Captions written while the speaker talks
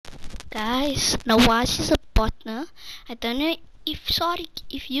Guys, Nawaz is a partner. I don't know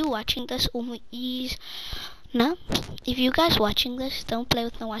if you watching this or is no. If you guys watching this, don't play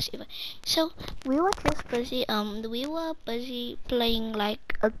with Nawaz ever. So we were busy playing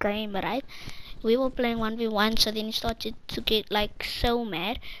like a game, right? We were playing 1v1, so then he started to get like so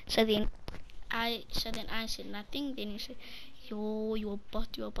mad. So then I said nothing. Then he said, you're a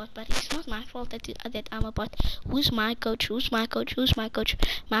bot, but it's not my fault that I'm a bot. Who's my coach? Who's my coach? Who's my coach?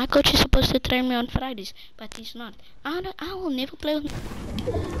 My coach is supposed to train me on Fridays, but he's not. I will never play with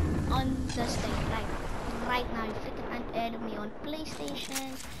on this thing. Like right now, you freaking unadded me on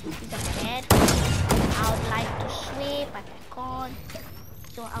PlayStation. Is that bad? I would like to swear, but I can't.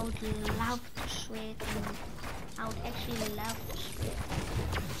 So I would love to swear. I would actually love to swear.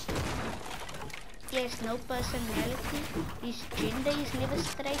 He has no personality. His gender is never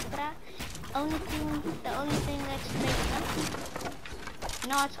straight, bruh. The only thing that's straight, huh?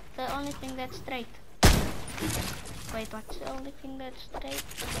 Not the only thing that's straight. Wait, what's the only thing that's straight?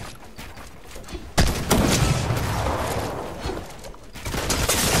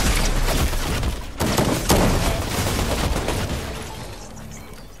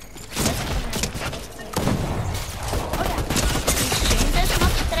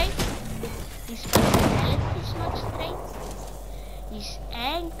 His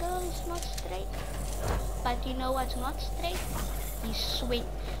ankle is not straight, but you know what's not straight? His sweat.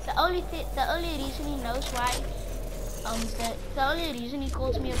 The only reason he knows why, the only reason he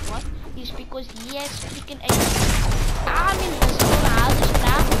calls me a bot is because he has freaking I'm invisible now. This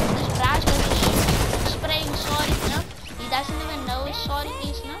bra is going to spraying sorry, no? He doesn't even know his sorry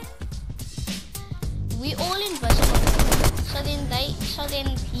is, no? We all invisible. So then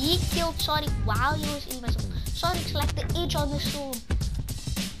he killed Sonic while he was invisible. Sonic's like the edge on the storm.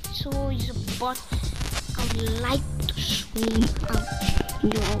 So he's a bot. I would like to swim out. You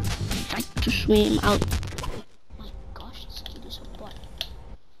know, like to swim out. Oh my gosh, this kid is a bot.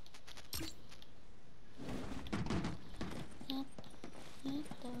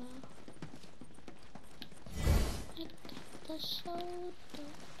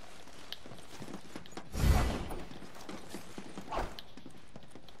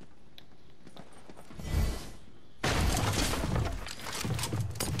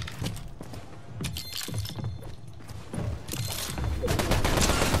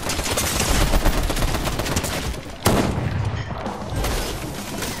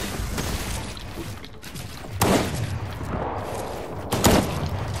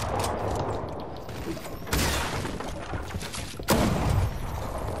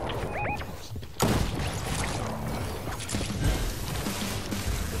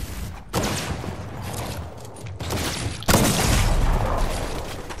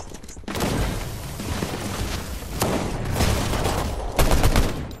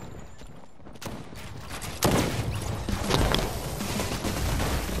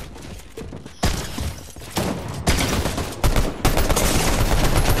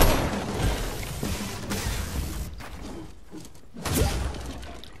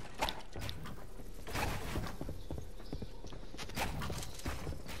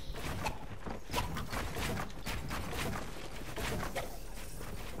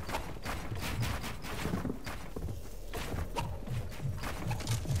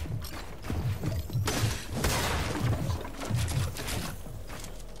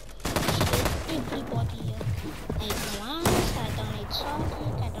 Everybody here. I Nawaz, I donate Sonic,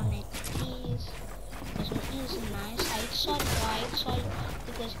 I donate Ease. Because Ease is nice. I hate Sonic, I hate Sonic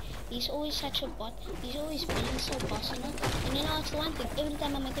because he's always such a bot. He's always being so bossy. And you know it's one thing, every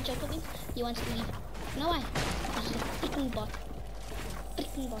time I make a joke of him, he wants to leave. You know why? Because he's a freaking bot.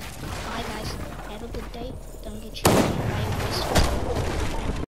 Freaking bot. Bye guys. Have a good day. Don't get shot by a